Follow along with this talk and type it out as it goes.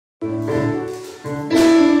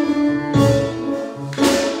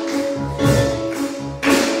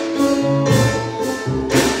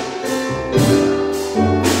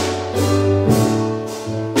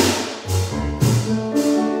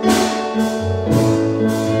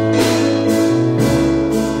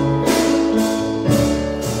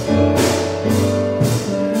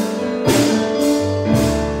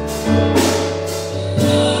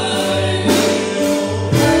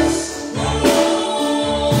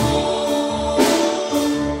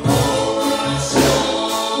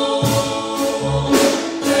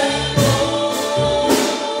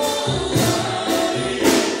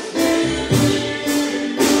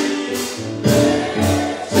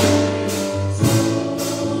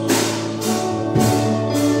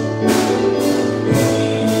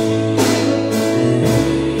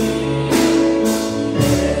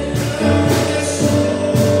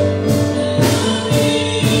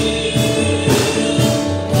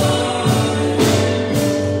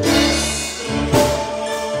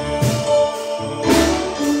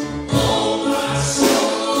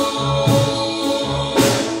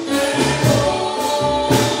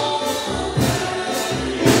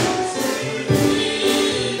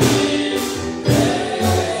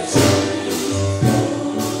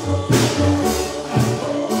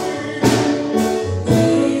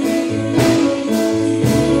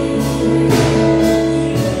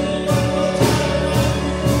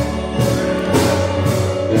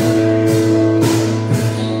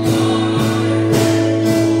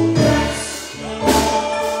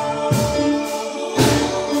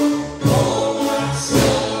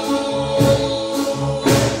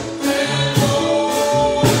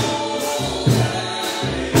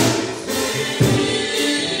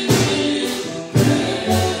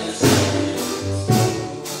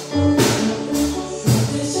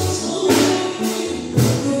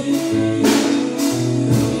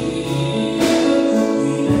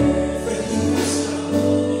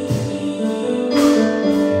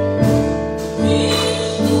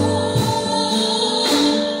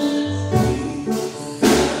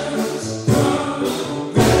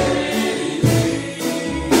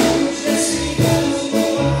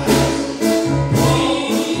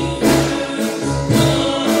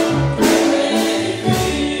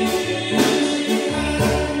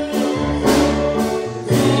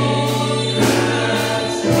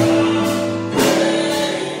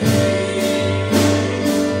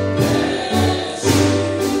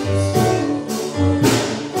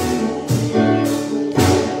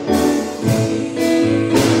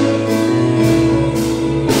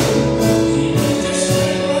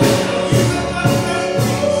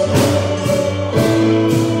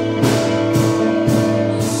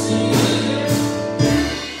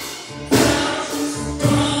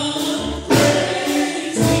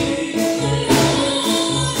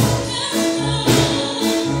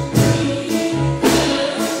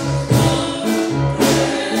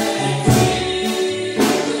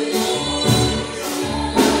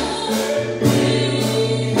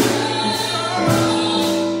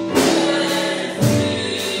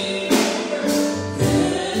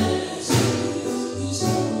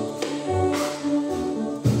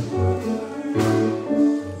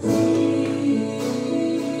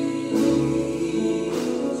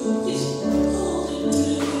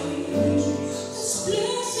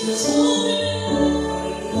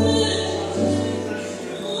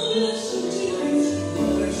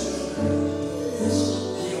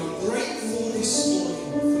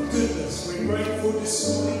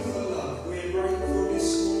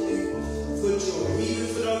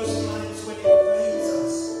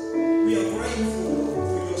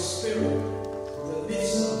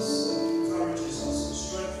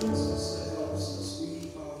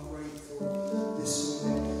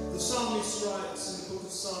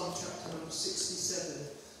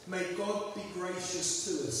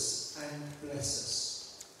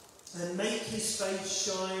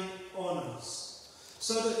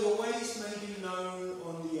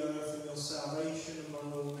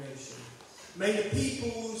May the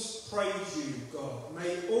peoples praise you, God.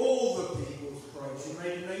 May all the peoples praise you.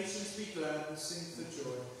 May the nations be glad and sing for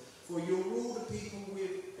joy. For you rule the people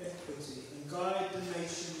with equity and guide the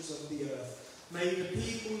nations of the earth. May the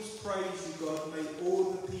peoples praise you, God. May all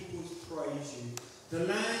the peoples praise you. The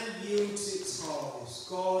land yields its harvest.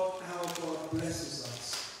 God, our God, blesses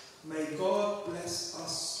us. May God bless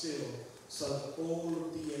us still, so that all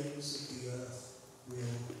of the ends of the earth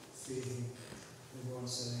will fear him. Everyone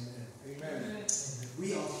say amen. Amen. Amen.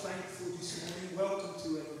 We are thankful this morning. Welcome to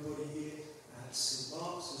everybody here at St.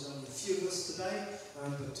 Mark's. There's only a few of us today,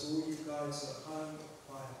 but to all you guys at home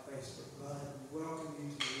via Facebook Live, we welcome you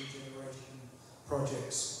to the Regeneration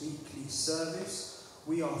Project's weekly service.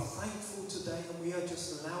 We are thankful today, and we are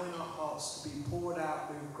just allowing our hearts to be poured out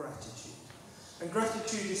with gratitude. And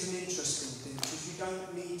gratitude is an interesting thing, because you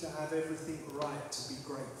don't need to have everything right to be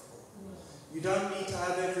grateful. You don't need to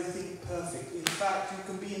have everything perfect. In fact, you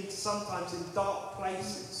can be sometimes in dark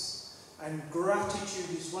places. And gratitude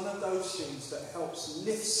is one of those things that helps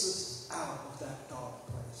lifts us out of that dark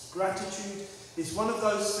place. Gratitude is one of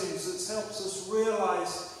those things that helps us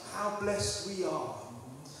realise how blessed we are.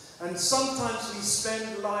 And sometimes we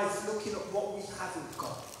spend life looking at what we haven't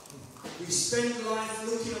got. We spend life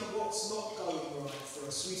looking at what's not going right for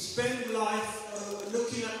us. We spend life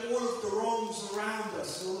looking at all of the wrongs around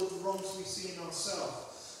us, all of the wrongs we see in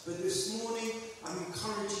ourselves. But this morning, I'm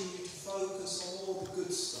encouraging you to focus on all the good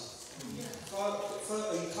stuff.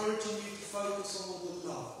 Encouraging you to focus on all the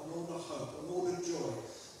love, on all the hope, on all the joy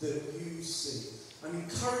that you see. I'm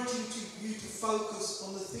encouraging you to focus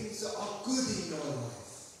on the things that are good in your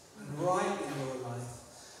life and right in your life.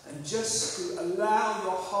 And just to allow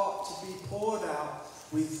your heart to be poured out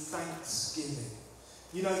with thanksgiving.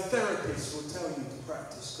 You know, therapists will tell you to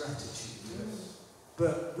practice gratitude.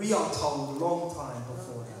 But we are told a long time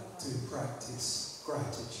before that to practice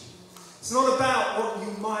gratitude. It's not about what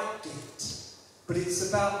you might get, but it's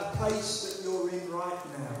about the place that you're in right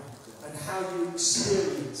now and how you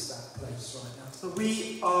experience that place right now. So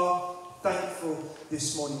we are thankful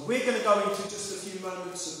this morning. We're going to go into just a few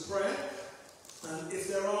moments of prayer. If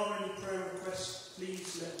there are any prayer requests,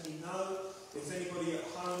 please let me know. If anybody at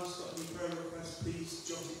home's got any prayer requests, please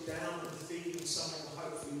jot it down on the feed and someone will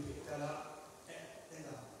hopefully pick that up.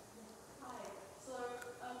 Ella. Hi. So,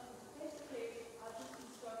 basically, I've just been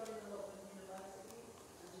struggling a lot with university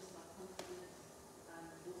and just my confidence and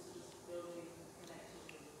also just building connections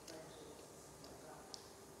with friendships and stuff like that.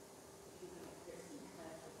 If you can get some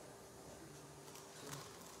care for that.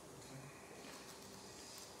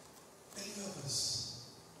 Any others?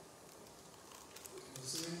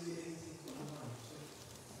 Is there anything in your mind?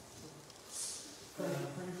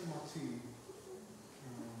 Praying for my team.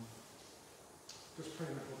 Just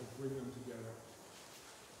praying that God will bring them together.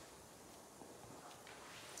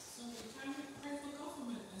 So we can pray for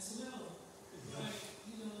government as well. Like,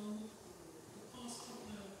 the past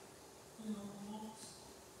couple of, months,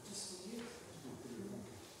 just for years.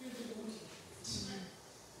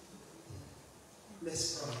 Let's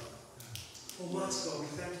pray. Almighty God, we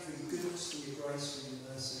thank you for your goodness, for your grace, for your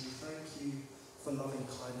mercy. We thank you for loving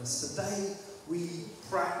kindness. Today we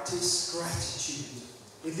practice gratitude.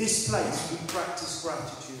 In this place we practice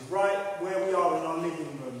gratitude. Right where we are in our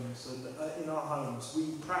living rooms and in our homes, we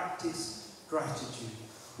practice gratitude.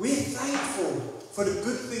 We're thankful for the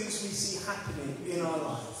good things we see happening in our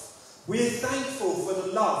life. We're thankful for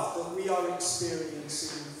the love that we are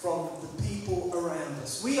experiencing from the people around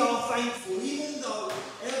us. We are thankful, even though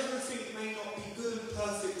everything may not be good and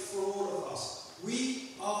perfect for all of us, we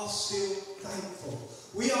are still thankful.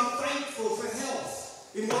 We are thankful for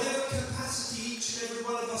health. In whatever capacity each and every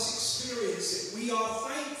one of us experience it, we are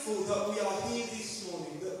thankful that we are here this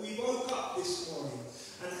morning, that we woke up this morning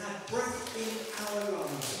and had breath in our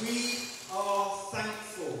lungs. We are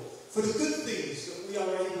thankful for the good things that we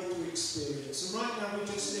are able to experience. And right now we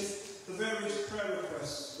just lift the various prayer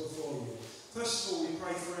requests before you. First of all, we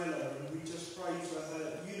pray for Ella, and we just pray for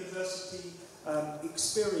her university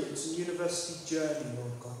experience and university journey,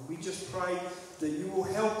 Lord God. We just pray that you will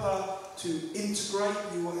help her to integrate,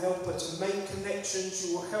 you will help her to make connections,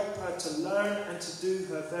 you will help her to learn and to do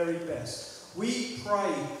her very best. We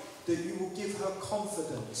pray that you will give her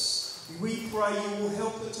confidence. We pray you will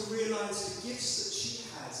help her to realise the gifts that she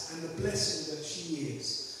has and the blessing that she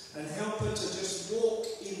is, and help her to just walk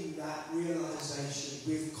in that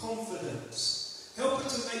realisation with confidence. Help her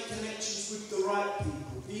to make connections with the right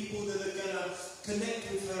people, people that are going to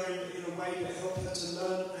connect with her in a way that help her to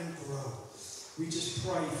learn and grow. We just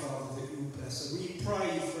pray, Father, that you will bless her. We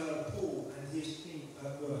pray for Paul and his team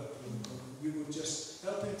at work. You will just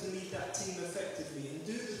help him to lead that team effectively and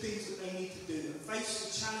do the things that they need to do and face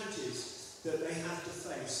the challenges that they have to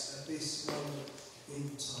face at this moment in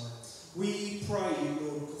time. We pray,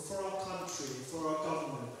 Lord, for our country, for our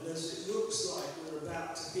government, and as it looks like we're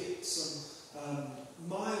about to hit some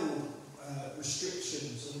mild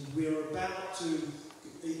restrictions, and we're about to,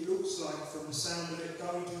 it looks like from the sound of it,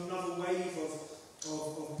 going to another wave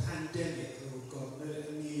of pandemic, Lord God,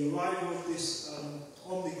 and the arrival of this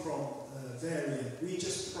Omicron variant. We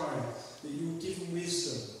just pray that you will give them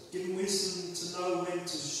wisdom. Give them wisdom to know when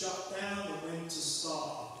to shut down and when to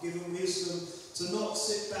start. Give them wisdom to not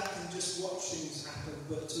sit back and just watch things happen,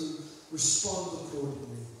 but to respond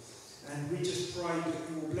accordingly. And we just pray that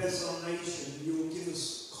you will bless our nation. You will give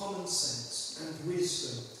us common sense and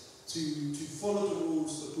wisdom to follow the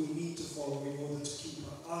rules that we need to follow in order to keep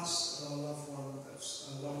us and our loved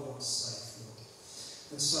ones safe, Lord.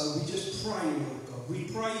 And so we just pray, Lord God. I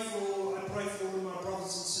pray for all of my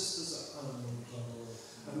brothers and sisters at home, Lord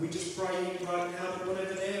God. And we just pray right now that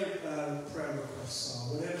whatever their prayer requests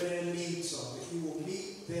are, whatever their needs are, that you will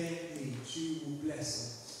meet their needs. You will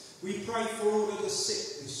bless them. We pray for all of the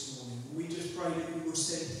sick this morning. We just pray that you will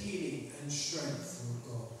send healing and strength,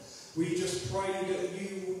 Lord God. We just pray that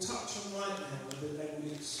you will touch them right now and that they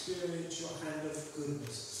will experience your hand of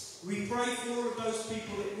goodness. We pray for all of those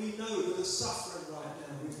people that we know that are suffering right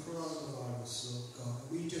now with coronavirus, Lord God.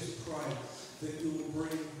 We just pray that you will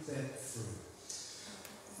bring them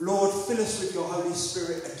through. Lord, fill us with your Holy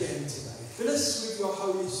Spirit again today. Fill us with your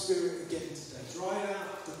Holy Spirit again today. Drive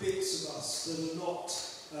out the bits of us that are not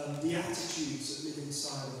the attitudes that live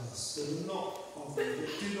inside of us, that are not of you,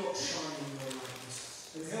 that do not shine in your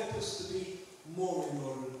likeness. And help us to be more in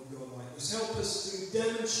your likeness. Help us to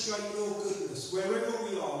demonstrate your goodness wherever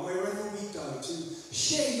we are, wherever we go, to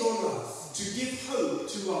share your love, to give hope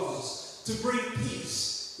to others, to bring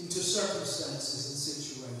peace into circumstances and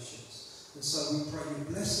situations. And so we pray you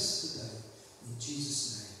bless us today in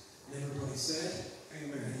Jesus' name. And everybody said,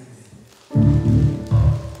 Amen. Amen.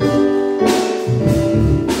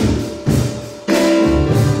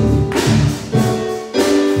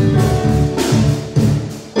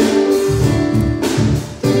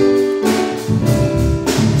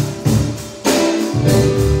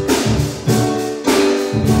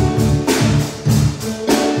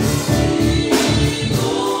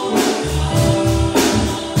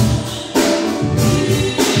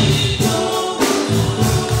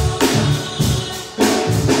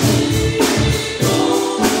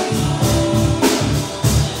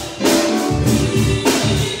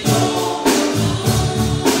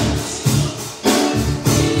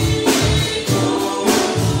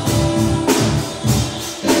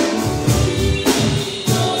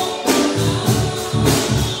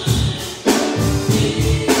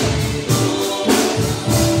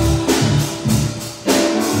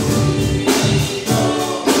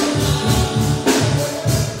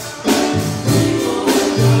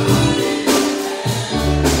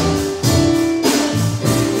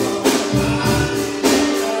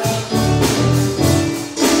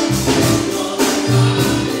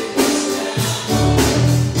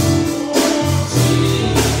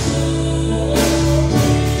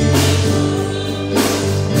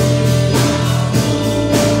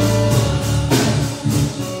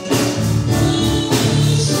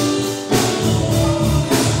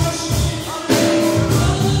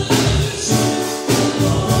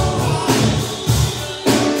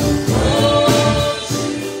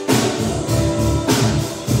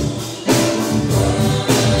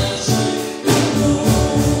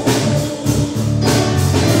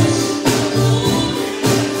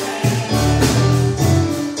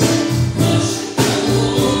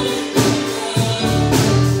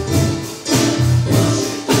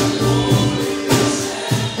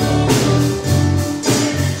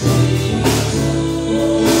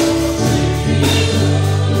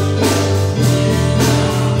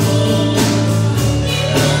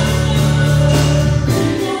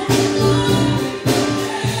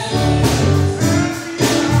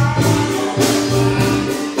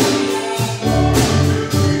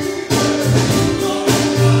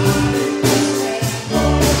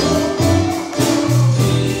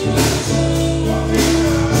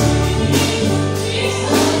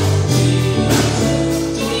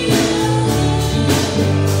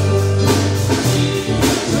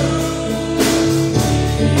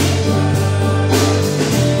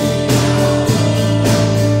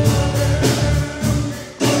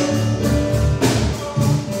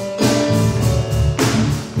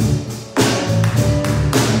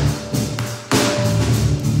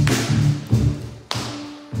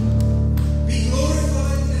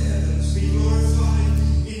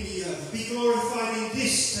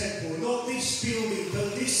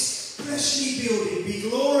 building, be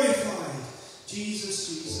glorified. Jesus,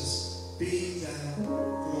 Jesus, be thou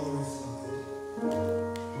glorified.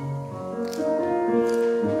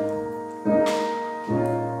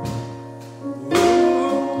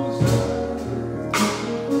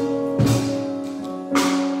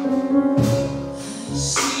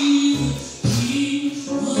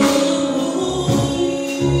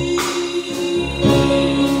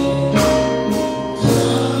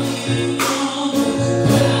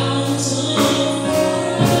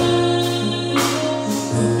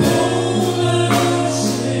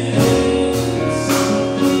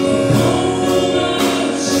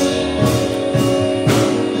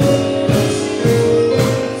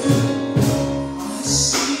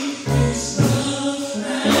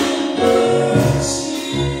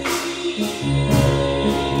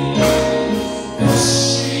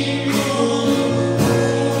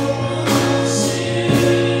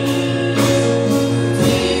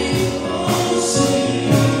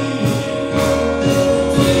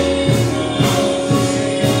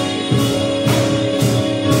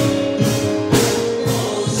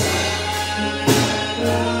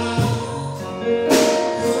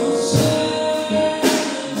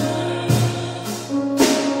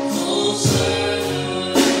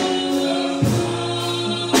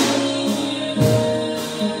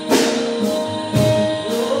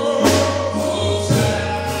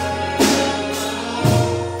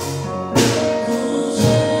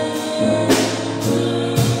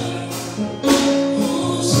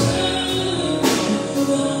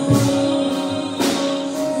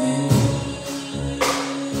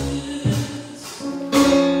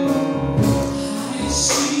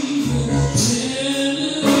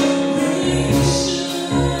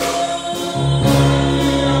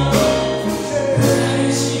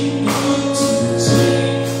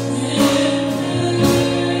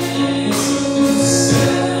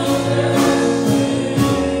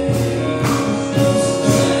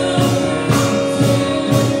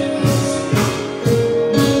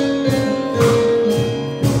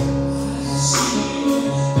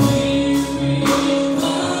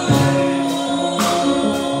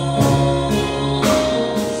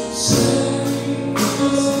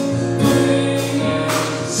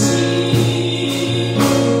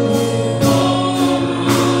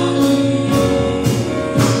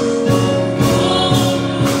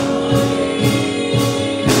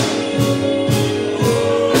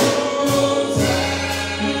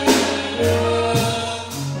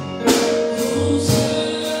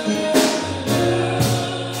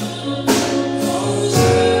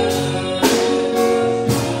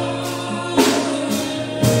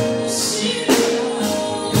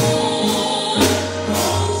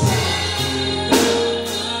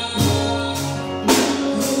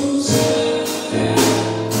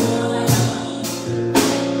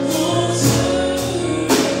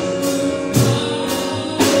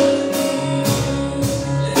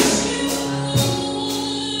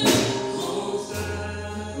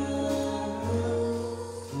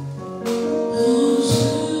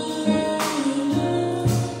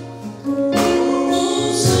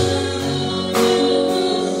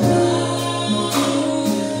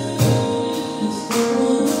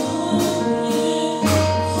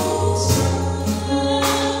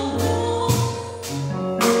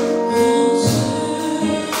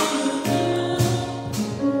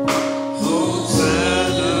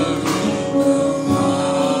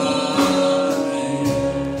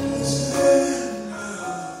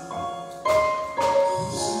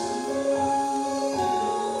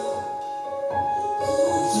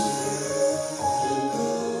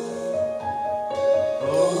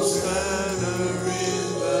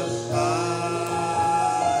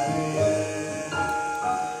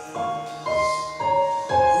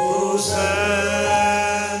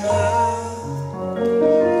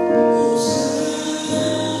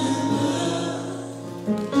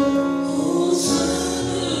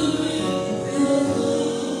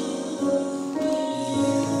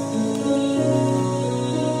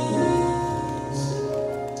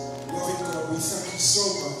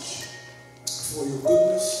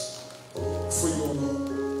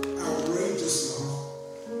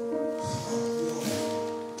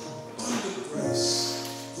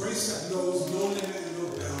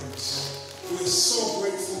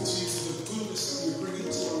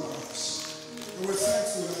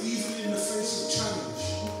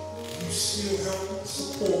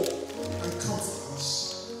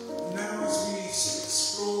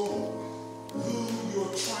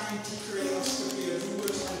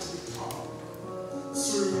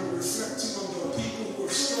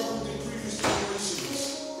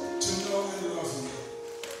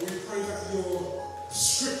 We pray that your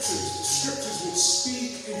scriptures, the scriptures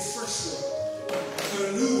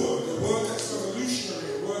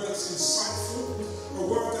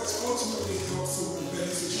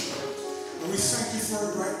for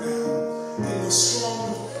it right now. In the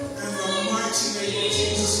strong and the mighty name of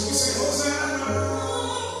Jesus. We say, Hosanna.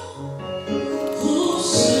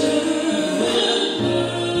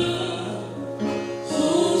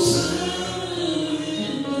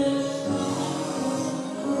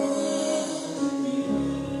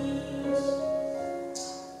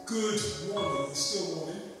 Good morning. It's still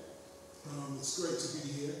morning. It's great to be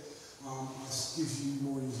here. I give you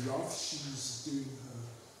Maureen's love. She's doing her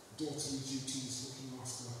daughterly duties, looking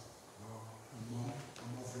after her mum, her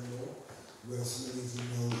mother-in-law, who, as many of you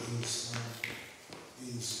know,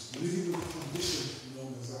 is living with a condition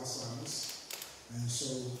known as Alzheimer's. And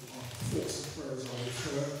so our thoughts and prayers are with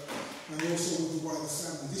her, and also with the wider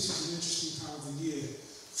family. This is an interesting time of the year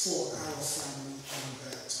for our family, and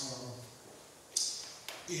that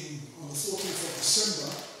on the 14th of December,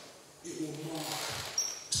 it will mark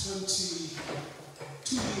 22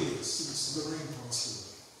 years since Lorraine passed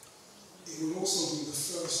away. It will also be the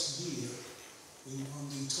first year on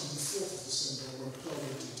the 24th of December when Pearl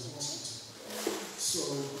went into hospital. So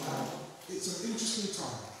it's an interesting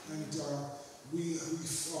time, and we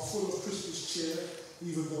are full of Christmas cheer,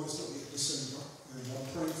 even though it's not yet December. And I'm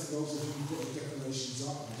praying for those of you who put the decorations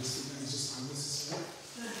up. I just think that is just unnecessary.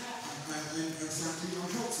 And frankly,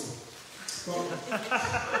 unhelpful. But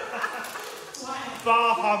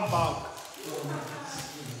Bar humbug.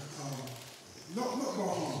 Not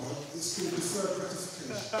bar humbug. It's called deferred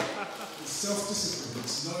gratification. It's self-discipline.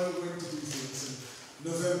 It's knowing when to do things. And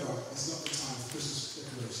November is not the time for Christmas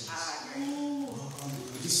decorations.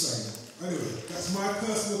 I'm just saying. Anyway, that's my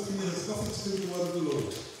personal opinion. It has nothing to do with the word of the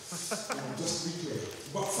Lord. Just to be clear.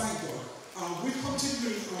 But thank God. We're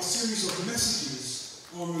continuing our series of messages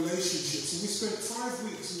on relationships, and we spent 5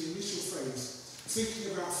 weeks in the initial phase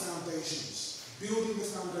thinking about foundations, building the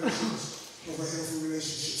foundations of a healthy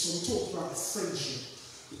relationship. So we talked about friendship,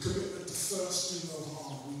 the commitment to first do no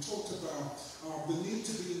harm. We talked about the need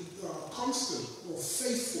to be constant or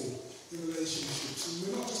faithful in relationships, and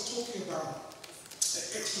we're not just talking about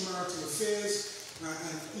extramarital affairs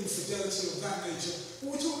and infidelity of that nature,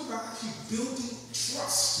 but we're talking about actually building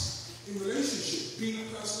trust in relationship, being a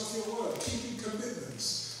person of your word, keeping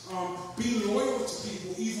commitments, being loyal to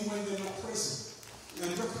people even when they're not present,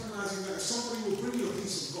 and recognizing that if somebody will bring you a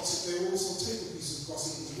piece of gossip, they will also take a piece of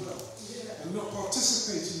gossip as well, and not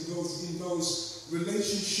participating in those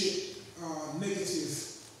relationship negative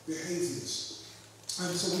behaviors.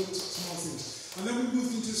 And so we looked at some other things. And then we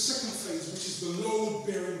moved into the second phase, which is the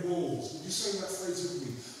load-bearing walls. Would you say that phrase with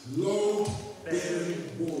me?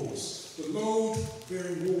 Load-bearing walls. The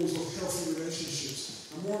load-bearing walls of healthy relationships.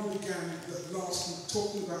 And one began last week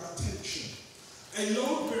talking about attention. A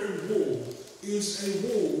load-bearing wall is a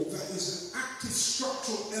wall that is an active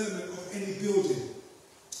structural element of any building.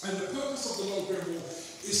 And the purpose of the load-bearing wall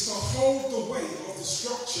is to hold the weight of the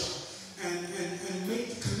structure and make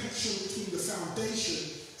the connection between the foundation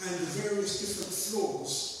and the various different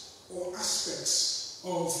floors or aspects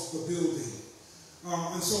of the building.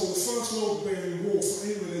 And so the first load-bearing wall for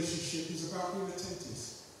any relationship is about being attentive.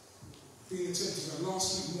 Being attentive. And last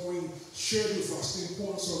week, Maureen shared with us the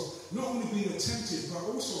importance of not only being attentive, but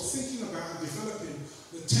also thinking about and developing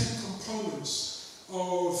the 10 components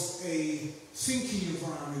of a thinking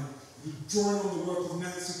environment, drawing on the work of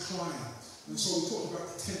Nancy Klein. And so we talked about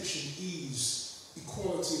attention, ease,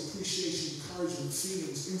 equality, appreciation, encouragement,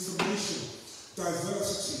 feelings, information,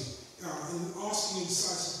 diversity, and asking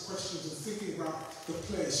incisive questions and thinking about the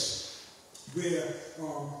place where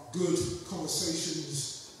good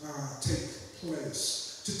conversations take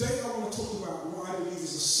place. Today I want to talk about what I believe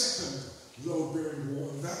is a second load-bearing wall,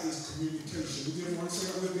 and that is communication. Would anyone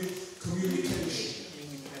say that with me? Communication.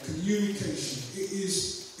 Communication. It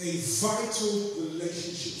is a vital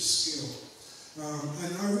relationship skill.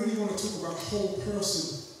 And I really want to talk about whole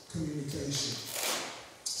person communication.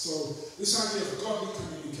 So this idea of godly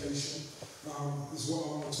communication is what I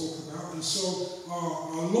want to talk about. And so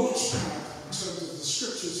our launch pad in terms of the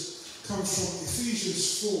scriptures comes from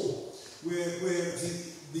Ephesians 4, where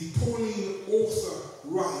the Pauline author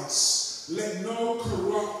writes, "Let no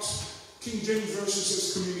corrupt," King James Version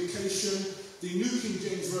says communication, the New King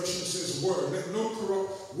James Version says word. "Let no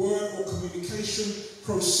corrupt word or communication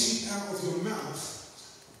proceed out of your mouth,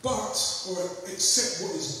 except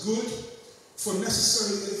what is good for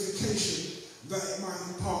necessary edification, that it might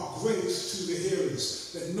impart grace to the hearers.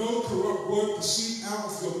 Let no corrupt word proceed out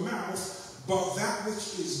of your mouth, but that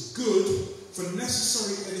which is good for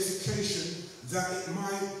necessary edification, that it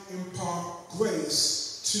might impart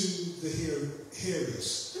grace to the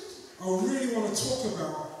hearers." I really want to talk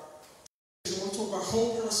about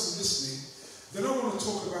whole person listening. Then I want to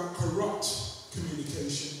talk about corrupt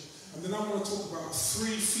communication. And then I'm going to talk about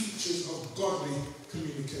 3 features of godly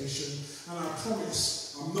communication. And I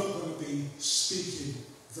promise I'm not going to be speaking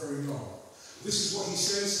very long. This is what he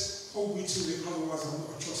says. Hold me to it, otherwise I'm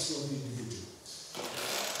not a trustworthy individual.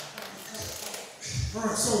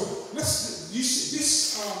 Alright, so you see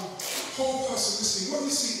this whole person listening. What you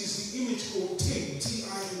see is the image called Ting,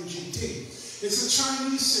 T-I-N-G, Ting. It's a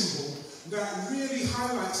Chinese symbol that really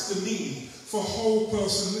highlights the need for whole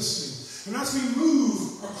person listening. And as we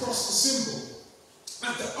move across the symbol,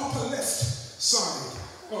 at the upper left side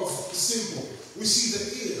of the symbol, we see the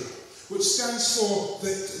ear, which stands for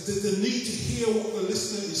the need to hear what the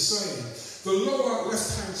listener is saying. The lower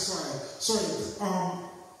left-hand side,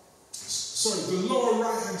 the lower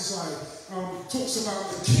right-hand side talks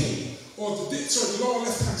about the king, or the lower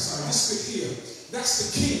left-hand side, this bit here, that's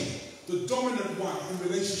the king, the dominant one in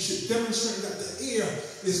relationship, demonstrating that the ear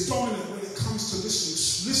is dominant when it comes to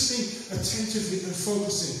listening attentively and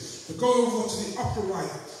focusing. But go over to the upper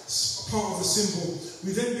right part of the symbol,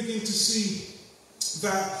 we then begin to see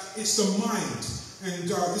that it's the mind, and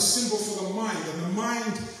this symbol for the mind, and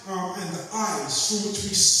the eyes through which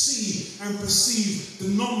we see and perceive the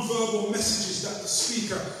non-verbal messages that the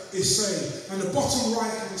speaker is saying. And the bottom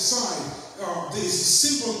right-hand side, there is the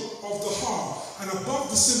symbol of the heart, and above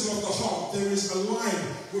the symbol of the heart, there is a line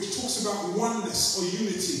which talks about oneness or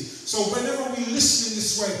unity. So whenever we listen in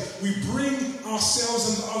this way, we bring ourselves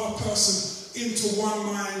and the other person into one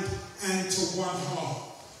mind and to one heart.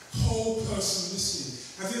 Whole person listening.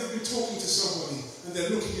 Have you ever been talking to somebody and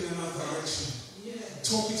they're looking in another direction? Yeah.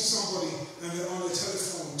 Talking to somebody and they're on the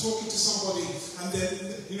telephone. Talking to somebody and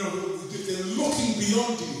they're looking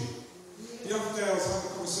beyond you. Yeah. The other day I was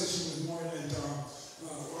having a conversation with Maureen and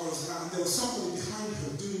and there was somebody behind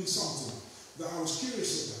her doing something that I was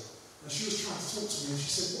curious about. And she was trying to talk to me and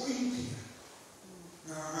she said, "What are you looking at?"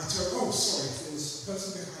 I told her, "Oh, sorry, there was a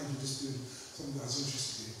person behind you just doing something that I was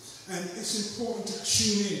interested in." And it's important to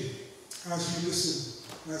tune in as you listen,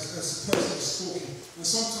 as the person is talking. And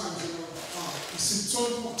sometimes, it's so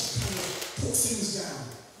important to kind of put things down,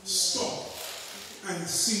 stop, and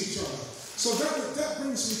see each other. So that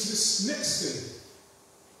brings me to this next thing.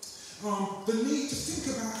 The need to think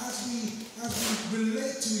about as we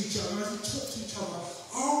relate to each other, as we talk to each other,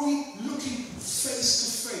 are we looking face to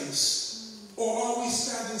face, or are we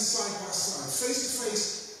standing side by side? Face to face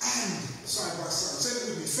and side by side. Say that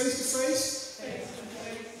with me. Face to face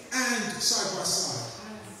and side by side.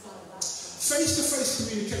 Face to face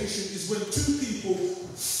communication is when 2 people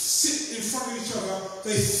sit in front of each other,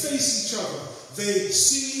 they face each other, they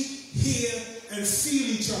see, hear, and feel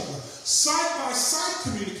each other. Side-by-side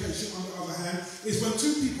communication, on the other hand, is when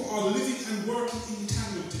 2 people are living and working in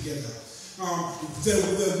tandem together.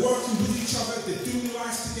 They're working with each other, they're doing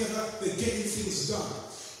life together, they're getting things done.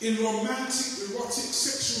 In romantic, erotic,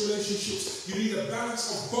 sexual relationships, you need a balance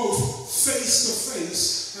of both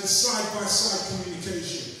face-to-face and side-by-side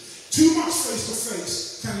communication. Too much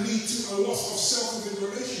face-to-face can lead to a loss of self within the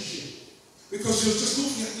relationship. Because you're just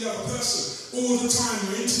looking at the other person all the time,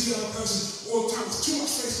 you're into the other person all the time. It's too much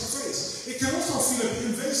face-to-face. It can also feel a bit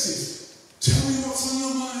invasive. Tell me what's on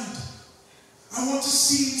your mind. I want to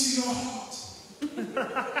see into your heart.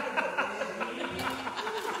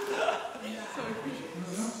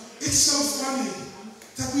 It's so funny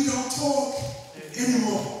that we don't talk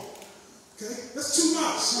anymore. Okay? That's too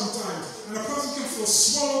much sometimes. And a person can feel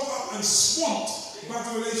swallowed up and swamped by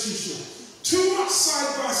the relationship. Too much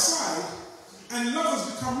side by side, and lovers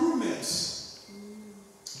become roommates,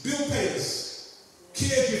 bill payers,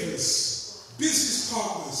 caregivers, business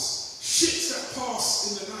partners, ships that pass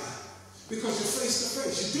in the night. Because you're face to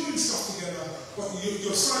face, you're doing stuff together, but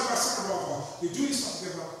you're side by side rather. You're doing stuff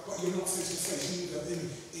together, but you're not face to face. You need that in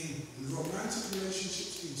romantic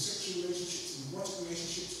relationships, in sexual relationships, in erotic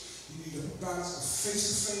relationships. You need a balance of face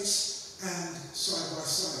to face and side by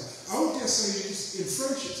side. I would dare say in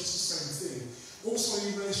friendships it's the same thing. Also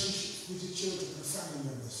in relationships with your children and family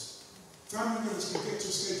members. Family members can get to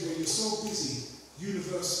a stage where you're so busy,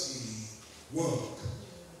 university, work,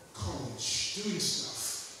 college, doing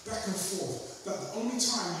stuff, back and forth, that the only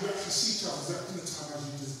time you actually see each other is at dinner time as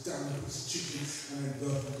you just down a piece of chicken and then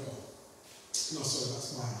burp and go. No, sorry,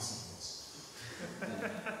 that's my house.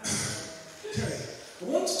 Okay, I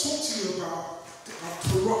want to talk to you about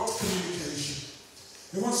corrupt communication.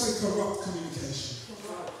 Everyone say corrupt communication.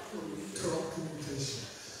 Corrupt communication.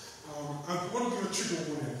 I want to give a trigger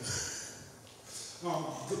warning.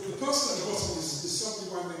 The person at the bottom is somebody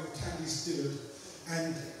by the name of Candice Dillard.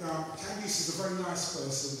 And Candice is a very nice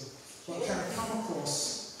person, but can come across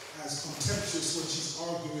as contemptuous when she's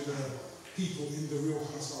arguing with people in the Real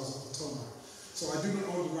Housewives of Potomac. So I do not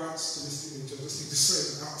own the rights to this image, I just need to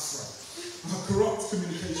say it out front. Corrupt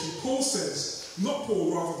communication. Paul says, not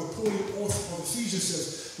Paul, rather the Pauline author of Ephesians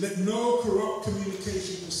says, let no corrupt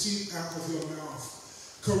communication proceed out of your mouth.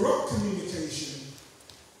 Corrupt communication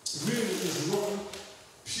really is rotten,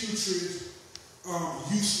 putrid,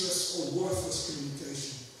 useless or worthless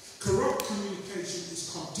communication. Corrupt communication is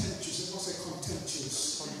contemptuous. I must say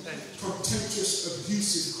contemptuous. Contemptuous,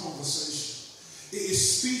 abusive conversation. It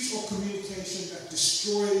is speech or communication that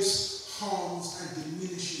destroys, harms, and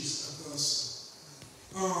diminishes a person.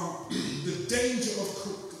 The danger of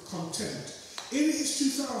contempt. In his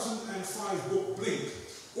 2005 book, Blink,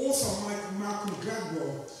 author Malcolm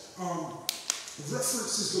Gladwell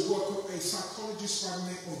references the work of a psychologist by the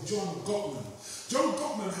name of John Gottman. John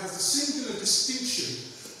Gottman has the singular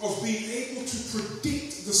distinction of being able to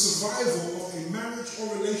predict the survival of a marriage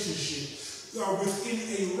or relationship within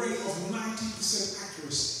a rate of 90%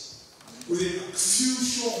 accuracy, within a few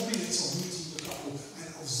short minutes of meeting the couple and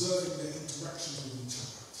observing their interactions with each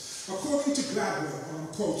other. According to Gladwell, and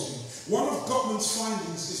I'm quoting, one of Gottman's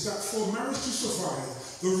findings is that for marriage to survive,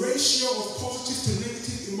 the ratio of positive to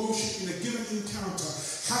negative emotion in a given encounter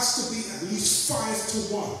has to be at least 5 to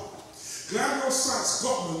 1. Gladwell cites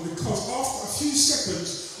Gottman because after a few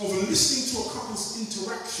seconds of listening to a couple's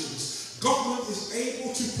interactions, Gottman is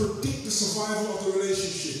able to predict the survival of the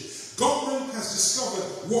relationship. Gottman has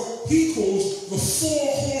discovered what he calls the 4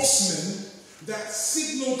 horsemen that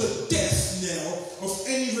signal the death knell of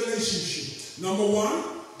any relationship. Number 1,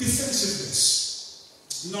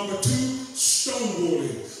 defensiveness. Number 2,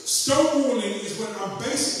 stonewalling. Stonewalling is when I'm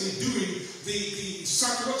basically doing the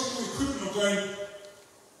psychological equivalent of going,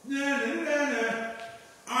 no,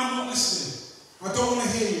 I'm not listening. I don't want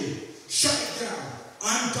to hear you. Shut it down.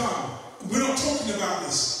 I'm done. We're not talking about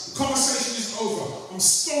this. The conversation is over. I'm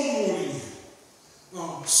stonewalling you.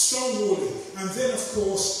 Stonewalling. And then, of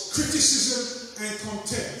course, criticism and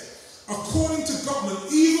contempt. According to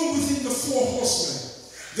Gottman, even within the 4 horsemen,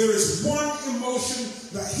 there is one emotion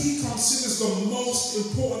that he considers the most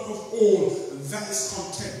important of all, and that is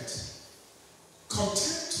contempt.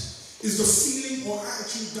 Contempt is the feeling or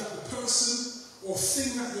attitude that the person or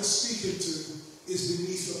thing that you're speaking to is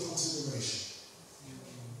beneath your consideration.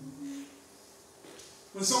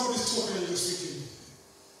 When somebody's talking and you're speaking,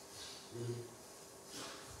 really?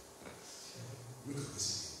 Look at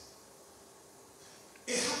this.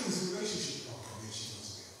 It happens in relationships. Oh, here she goes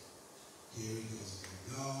again. Here he goes again.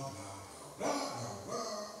 Blah, blah, blah, blah,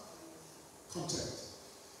 blah. Contempt.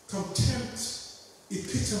 Contempt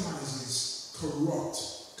epitomizes corrupt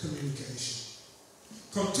communication.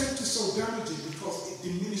 Contempt is so damaging because it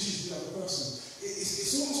diminishes the other person.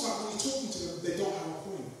 It's almost like when you're talking to them, they don't have a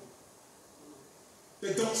point.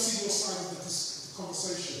 They don't see your side of the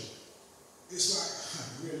conversation. It's like,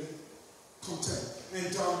 really? Contempt.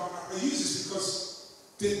 And I use this because,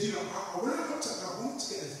 when I looked at that, I wanted to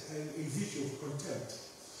get a visual of contempt.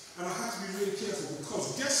 And I had to be really careful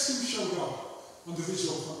because guess who showed up on the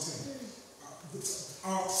visual contempt?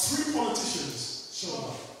 3 politicians showed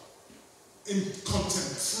up in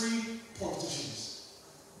contempt. 3 politicians.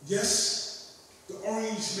 Yes, the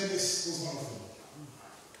orange menace was one of them.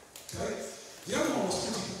 Okay? The other one was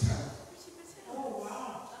Pretty Patel. Oh,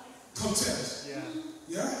 wow. Contempt. Yeah.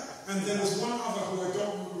 Yeah? And there was one other who I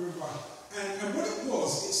don't remember. And what it was,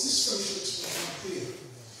 it's this facial expression up here.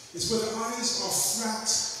 It's where the eyes are flat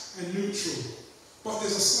and neutral, but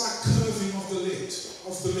there's a slight curving of the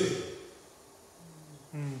lid.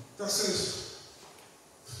 That says,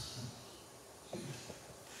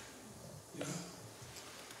 I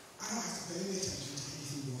don't have to pay any attention to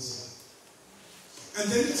anything you're saying. And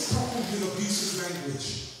then it's coupled with abusive language.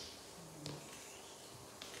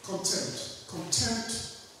 Contempt,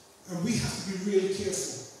 and we have to be really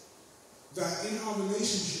careful that in our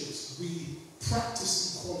relationships we practice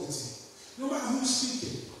equality. No matter who's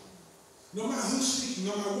speaking, no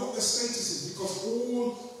matter what their status is, because all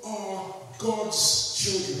are God's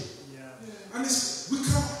children. Yeah. And we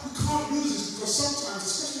can't lose this because sometimes,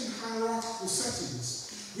 especially in hierarchical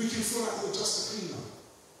settings, we can feel like you're just a cleaner,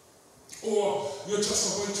 or you're just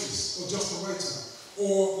a waitress, or just a waiter,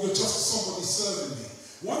 or you're just somebody serving me.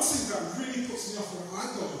 One thing that really puts me off when I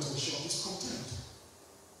go into a shop is contempt.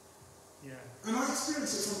 Yeah. And I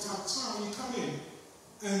experience it from time to time when you come in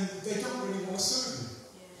and they don't really want to serve you.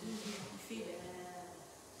 Yeah. You feel it.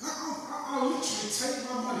 I'll literally take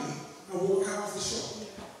my money and walk out of the shop.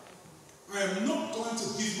 I am not going to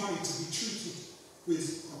give money to be treated with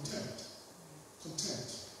contempt.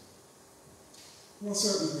 Contempt. What's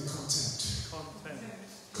that with me? Contempt.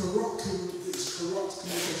 Corrupt communication. Don't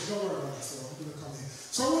worry about that, I'm going to come here.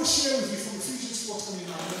 So I want to share with you from Ephesians 4:29, and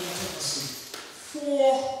then I'll take us through.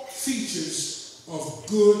 4 features of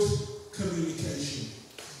good communication.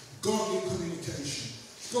 Godly communication.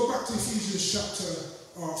 Go back to Ephesians chapter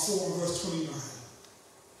 4 and verse 29.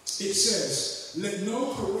 It says, let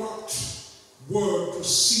no corrupt word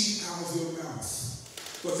proceed out of your mouth.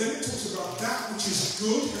 But then it talks about that which is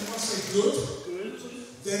good. Everyone say good. Good.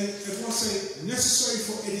 Then everyone say necessary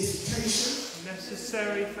for edification.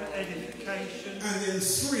 Necessary for edification. And then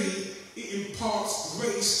 3, it imparts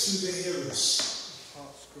grace to the hearers.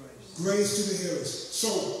 Imparts grace. Grace to the hearers. So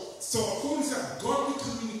according to that, godly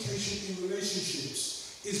communication in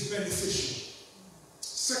relationships is beneficial.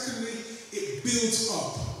 Secondly, it builds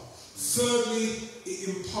up. Thirdly, it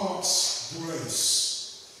imparts grace.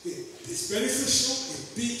 It's beneficial,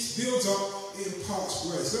 it builds up, it imparts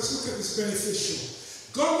grace. Let's look at this beneficial.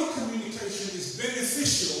 Godly communication is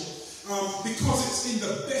beneficial because it's in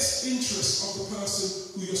the best interest of the person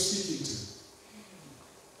who you're speaking to.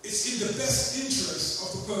 It's in the best interest of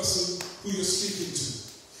the person who you're speaking to.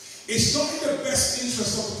 It's not in the best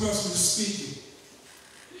interest of the person who's speaking.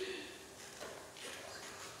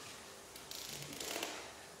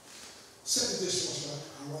 Set the dishwasher.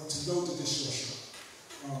 I want to load the dishwasher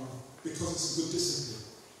because it's a good discipline.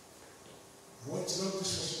 I want to load the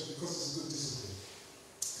dishwasher because it's a good discipline.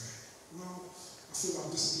 Okay. Well, I feel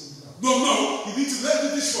I'm disciplined now. No, you need to load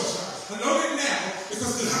the dishwasher and load it now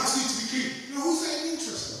because the house needs to be clean. Now, who's that in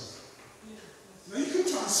interest of? Now, you can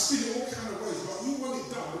try and spin it all kind of ways, but you want it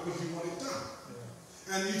done because you want it done.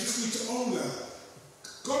 Yeah. And you just need to own that.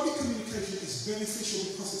 Godly communication is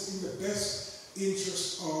beneficial because it's in the best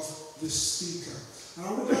interest of the speaker. And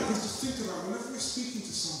I would like us to think about whenever we're speaking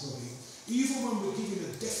to somebody, even when we're giving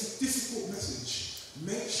a difficult message,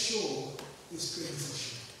 make sure it's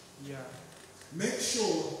beneficial. Yeah. Make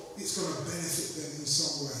sure it's going to benefit them in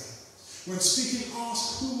some way. When speaking,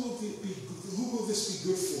 ask who will this be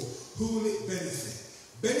good for? Who will it benefit?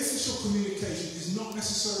 Beneficial communication is not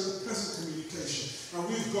necessarily pleasant communication. And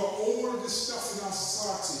we've got all of this stuff in our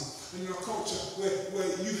society and in our culture where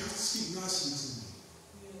you have to speak nicely to me.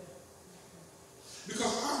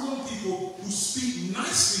 Because I've known people who speak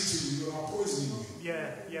nicely to you and are poisoning you.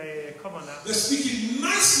 Yeah. Come on now. They're speaking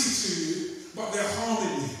nicely to you, but they're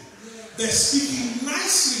harming you. They're speaking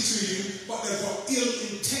nicely to you, but they've got ill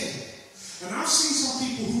intent. And I've seen some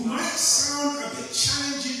people who might sound a bit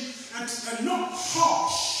challenging and not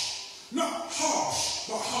harsh,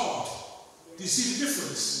 but hard. Do you see the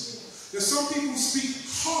difference? There's some people who speak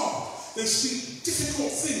hard. They speak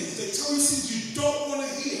difficult things. They tell you things you don't want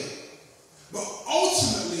to hear. But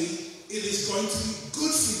ultimately, it is going to be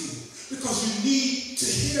good for you because you need to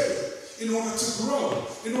hear it in order to grow,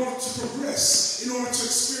 in order to progress, in order to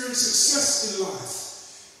experience success in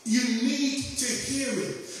life. You need to hear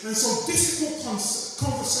it. And so difficult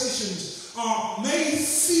conversations may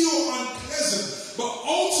feel unpleasant, but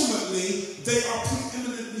ultimately, they are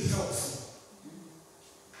preeminently helpful.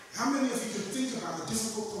 How many of you can think about a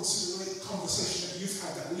difficult conversation that you've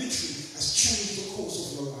had that literally has changed the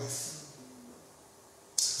course of your life?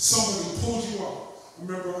 Somebody pulled you up. I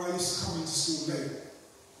remember I used to come into school late.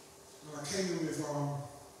 And I came in with my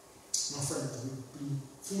friend. We'd been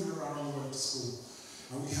fooling around on the way to school.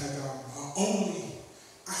 And we had our only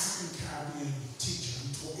African Caribbean teacher who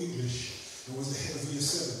taught English and was the head of Year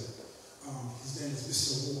 7. His name was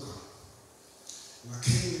Mr. Walker. And I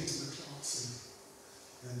came into the class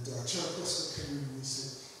and Charles Prescott came in and he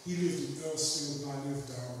said, he lived in Earlsfield and I lived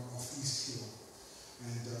off East Hill.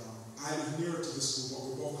 And I live nearer to the school, but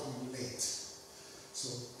we're both coming late.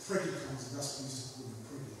 So Preggy comes in, that's what we used to call him,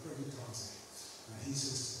 Preggy. Preggy comes in. And he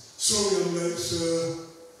says, sorry I'm late, sir.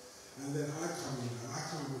 And then I come in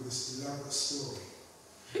with this elaborate story.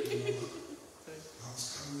 I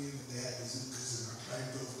was coming in and they had bazookas and I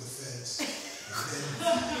climbed over the fence. And then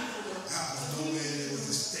out of nowhere there was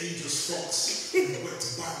this dangerous fox and it went to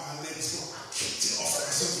bite my leg, so I kicked it off and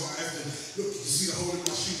I survived. And look, you see the hole in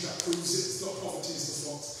my shoes that proves it. It's not poverty, it's the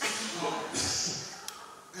fox.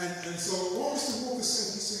 And so what Mr. Walker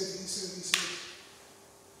said, he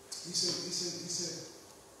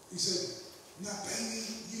said, now baby,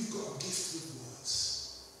 you've got a gift with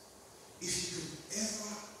words. If you could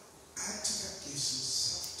ever add to that gift some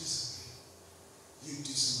self-discipline, you'd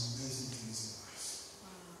do some amazing things in life.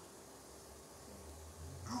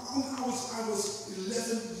 I was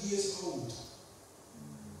 11 years old,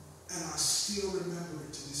 and I still remember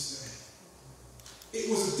it to this day. It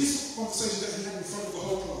was a difficult conversation that he had in front of the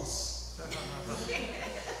whole class.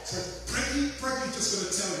 So Preggy just going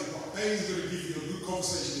to tell you, but Bailey's going to give you a good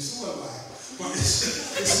conversation. It's all a lie, but it's a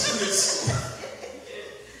good story.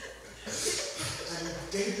 And he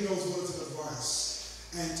gave me those words of advice,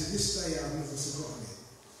 and to this day I've never forgotten it.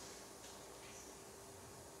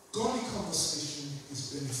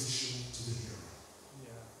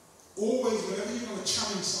 Always, whenever you're going to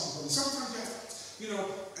challenge somebody, sometimes you have,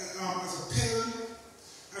 as a parent,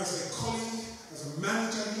 as a colleague, as a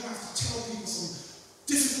manager, you have to tell people some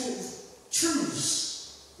difficult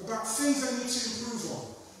truths about things they need to improve on.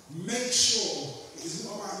 Make sure it is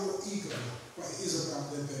not about your ego, but it is about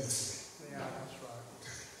their benefit. Yeah, that's right.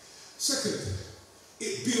 Okay. Second,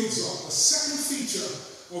 it builds up. The second feature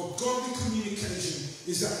of godly communication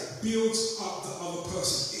is that it builds up the other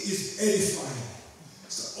person. It is edifying.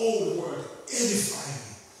 It's the old word, edifying,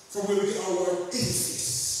 from where we get our word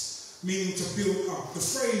edifice, meaning to build up. The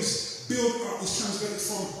phrase build up is translated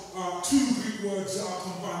from two Greek words that are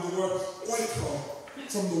combined, the word oiko,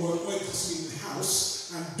 from the word oikos meaning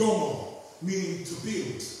house, and domo, meaning to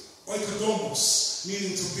build. Oikodomos,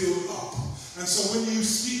 meaning to build up. And so when you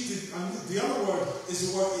speak, the other word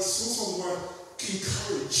is the word, it's also the word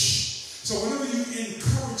encourage. So whenever you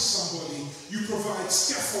encourage somebody, you provide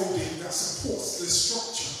scaffolding that supports the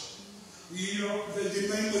structure. You know, they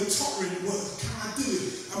may be tottering, well, can I do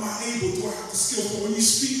it? Am I able? Do I have the skills? But when you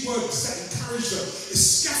speak words that encourage them,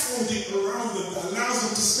 it's scaffolding around them that allows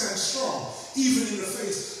them to stand strong, even in the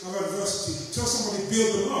face of adversity. Tell somebody,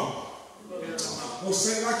 build them up. Or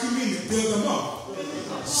say it like you mean it, build them up.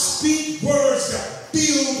 Speak words that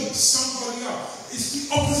build somebody up. It's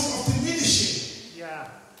the opposite of diminishing.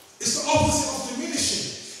 Yeah. It's the opposite of diminishing.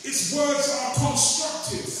 It's words that are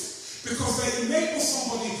constructive because they enable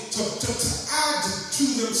somebody to add to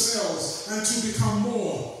themselves and to become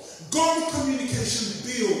more. Godly communication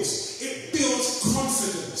builds. It builds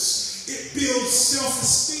confidence. It builds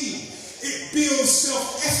self-esteem. It builds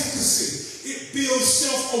self-efficacy. It builds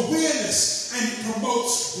self-awareness and it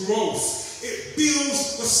promotes growth. It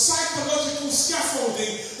builds the psychological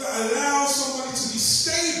scaffolding that allows somebody to be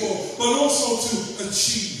stable but also to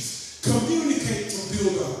achieve. Communicate to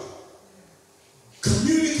build up.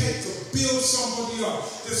 Communicate to build somebody up.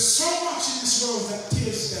 There's so much in this world that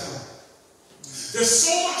tears down. There's so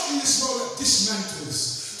much in this world that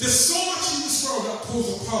dismantles. There's so much in this world that pulls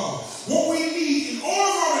apart. What we need in all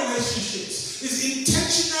of our relationships is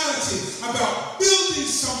intentionality about building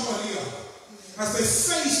somebody up as they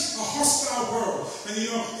face a hostile world. And you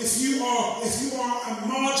know, if you are a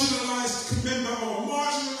marginalized member of a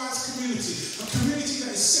marginalized community, a community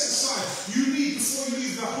that is set aside, you need, before you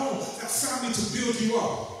leave the home, that family to build you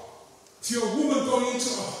up. If you're a woman going into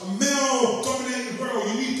a male-dominated world,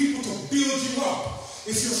 you need people to build you up.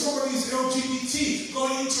 If you're somebody who's LGBT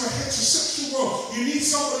going into a heterosexual world, you need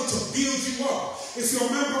somebody to build you up. If you're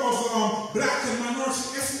a member of black and minority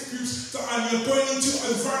ethnic groups and you're going into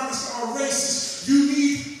environments that are racist, you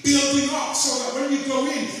need building up so that when you go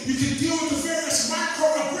in, you can deal with the various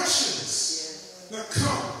microaggressions that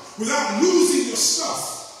come without losing your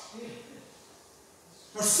stuff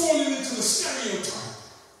and falling into the stereotype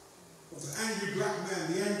of the angry black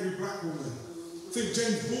man, the angry black woman. I think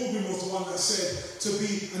James Baldwin was the one that said to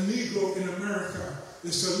be a Negro in America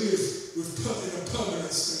is to live in a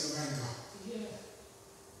permanent state of anger. Yeah.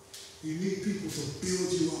 You need people to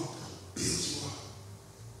build you up, build you up,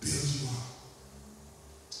 build you up.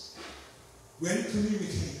 When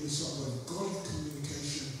communicating with somebody, godly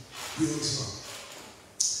communication builds up.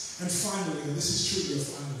 And finally, and this is truly a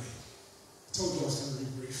finally, I told you I was going to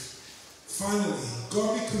be brief. Finally,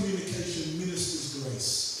 godly communication ministers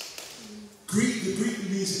grace. The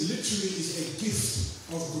Greek means literally is a gift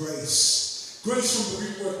of grace. Grace from the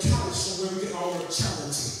Greek word charis, from where we get our word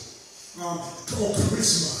charity, or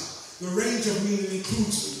charisma. The range of meaning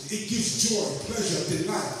includes, it gives joy, pleasure,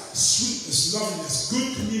 delight, sweetness, loveliness.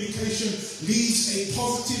 Good communication leaves a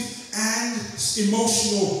positive and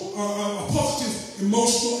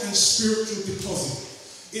emotional, and spiritual deposit.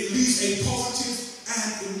 It leaves a positive,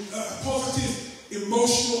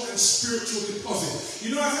 emotional and spiritual deposit.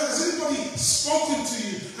 You know, has anybody spoken to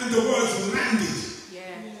you and the words landed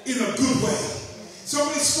in a good way?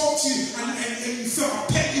 Somebody spoke to you and you felt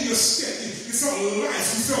a pep in your step. You felt life.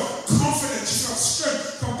 You felt confidence. You felt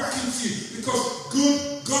strength come back into you because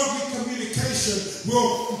good, godly communication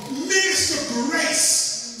will minister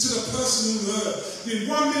grace to the person who heard. In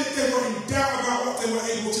 1 minute they were in doubt about what they were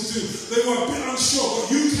able to do. They were a bit unsure, but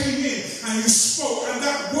you came in and you spoke, and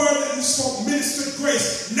that word that you spoke ministered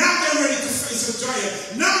grace. Now they're ready to face a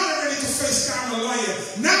giant. Now they're ready to face down a lion.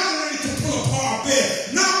 Now they're ready to pull apart a bear.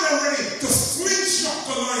 Now they're ready to slingshot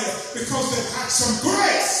Goliath because they've had some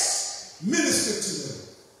grace ministered to them.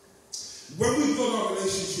 When we build our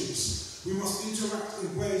relationships, we must interact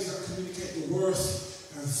in ways that communicate the worth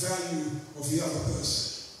and value of the other person.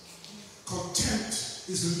 Contempt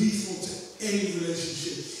is lethal to any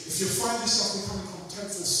relationship. If you find yourself becoming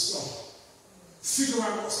contemptful, stop. Figure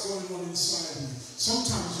out what's going on inside you.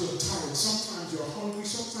 Sometimes you're tired, sometimes you're hungry,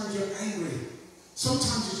 sometimes you're angry.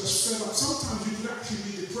 Sometimes you're just fed up, sometimes you could actually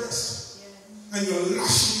be depressed. And you're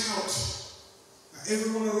lashing out at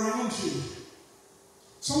everyone around you.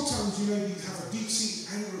 Sometimes you maybe have a deep-seated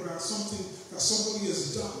anger about something that somebody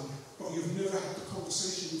has done, but you've never had the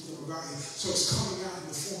conversation with them about it, so it's coming out in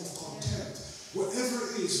the form of contempt.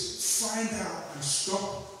 Whatever it is, find out and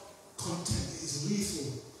stop contempt. It is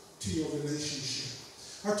lethal to your relationship.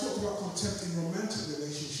 I talked about contempt in romantic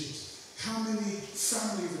relationships. How many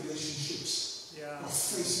family relationships are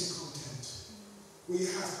facing contempt? Where you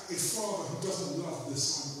have a father who doesn't love the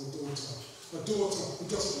son or daughter, a daughter who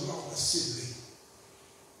doesn't love a sibling.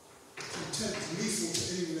 Contempt is lethal to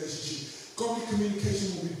any relationship. Godly communication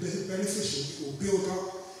will be beneficial. It will build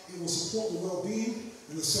up. It will support the well-being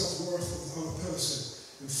and the self-worth of the other person.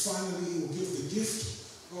 And finally, it will give the gift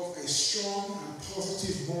of a strong and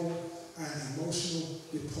positive moral and emotional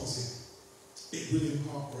deposit. It will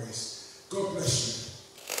impart grace. God bless you.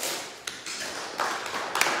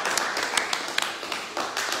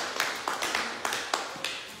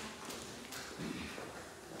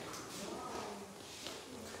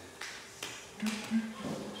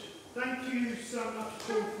 Thank you so much,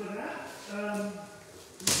 Paul, for that.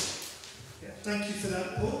 Thank you for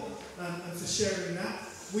that, Paul, and for sharing that.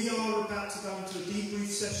 We are about to go into a debrief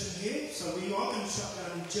session here, so we are going to shut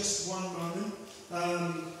down in just one moment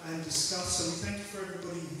and discuss. So we thank you for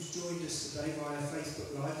everybody who's joined us today via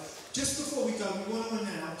Facebook Live. Just before we go, we want to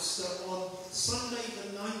announce that on Sunday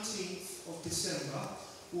the 19th of December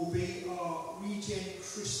will be our Regen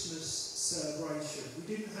Christmas celebration.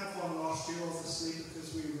 We didn't have one last year, obviously,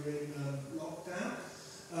 because we were in lockdown.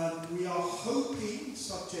 We are hoping,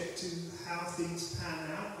 subject to how things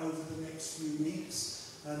pan out over the next few weeks,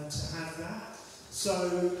 to have that. So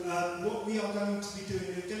what we are going to be doing,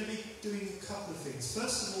 we're going to be doing a couple of things.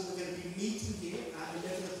 First of all, we're going to be meeting here at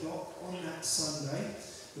 11 o'clock on that Sunday.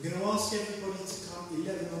 We're going to ask everybody to come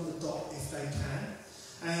 11 on the dot if they can.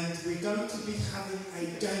 And we're going to be having a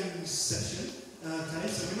games session. Okay,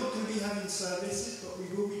 so we're not going to be having services, but we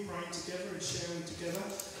will be praying together and sharing together.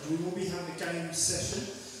 And we will be having a games session.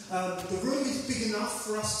 The room is big enough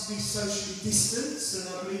for us to be socially distanced, and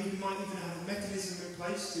I believe we might even have a mechanism in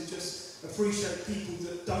place to just appreciate people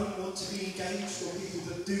that don't want to be engaged or people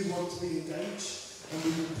that do want to be engaged, and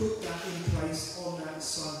we will put that in place on that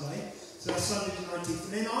Sunday. So that's Sunday the 19th.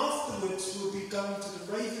 And then afterwards we'll be going to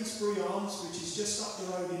the Ravensbury Arms, which is just up the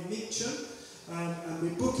road in Mitcham, and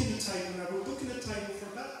we're booking a table. Now we're booking a table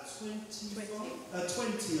for about 20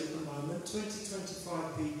 at the moment,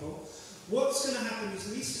 20-25 people. What's going to happen is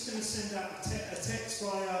Lisa's going to send out a text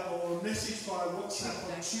via or a message via WhatsApp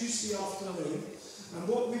on Tuesday afternoon, and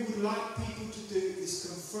what we would like people to do is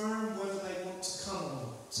confirm whether they want to come or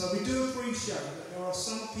not. So we do appreciate that there are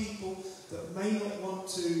some people that may not want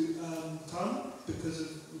to come because of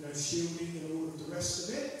shielding and all of the rest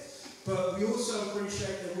of it, but we also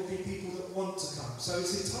appreciate there will be people that want to come. So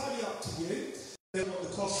it's entirely up to you what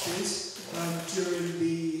the cost is during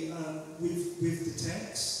the with the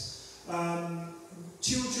text.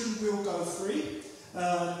 Children will go free,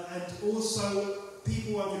 and also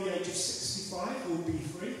people over the age of 65 will be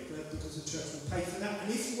free because the church will pay for that.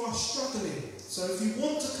 And if you are struggling, so if you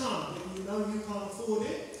want to come but you know you can't afford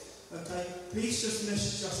it, okay, please just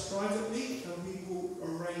message us privately and we will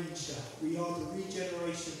arrange that. We are the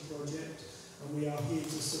Regeneration Project and we are here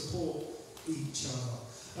to support each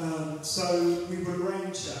other. So we will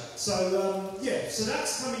arrange that. So so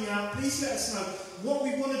that's coming out. Please let us know. What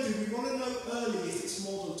we want to do, we want to know early if it's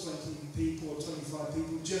more than 20 people or 25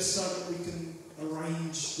 people, just so that we can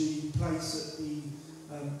arrange the place at the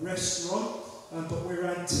restaurant. But we're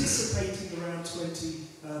anticipating around 20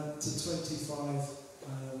 to 25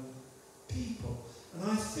 people.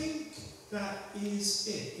 And I think that is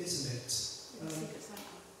it, isn't it?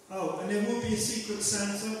 And there will be a Secret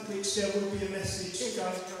Santa, which there will be a message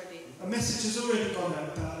going. A message has already gone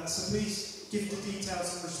out about that, so please give the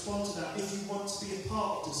details and respond to that if you want to be a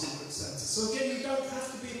part of the Secret Santa. So again, you don't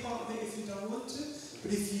have to be a part of it if you don't want to,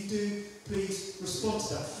 but if you do, please respond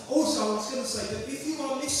to that. Also, I was going to say that if you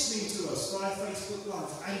are listening to us via Facebook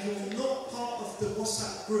Live and you're not part of the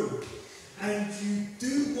WhatsApp group and you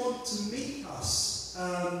do want to meet us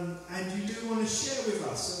and you do want to share with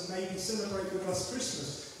us and maybe celebrate with us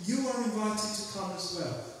Christmas, you are invited to come as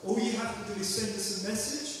well. All you have to do is send us a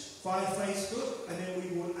message via Facebook, and then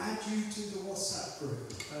we will add you to the WhatsApp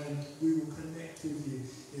group, and we will connect with you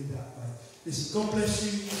in that way. Listen, God bless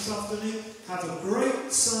you this afternoon. Have a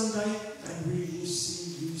great Sunday, and we will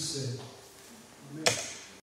see you soon. Amen.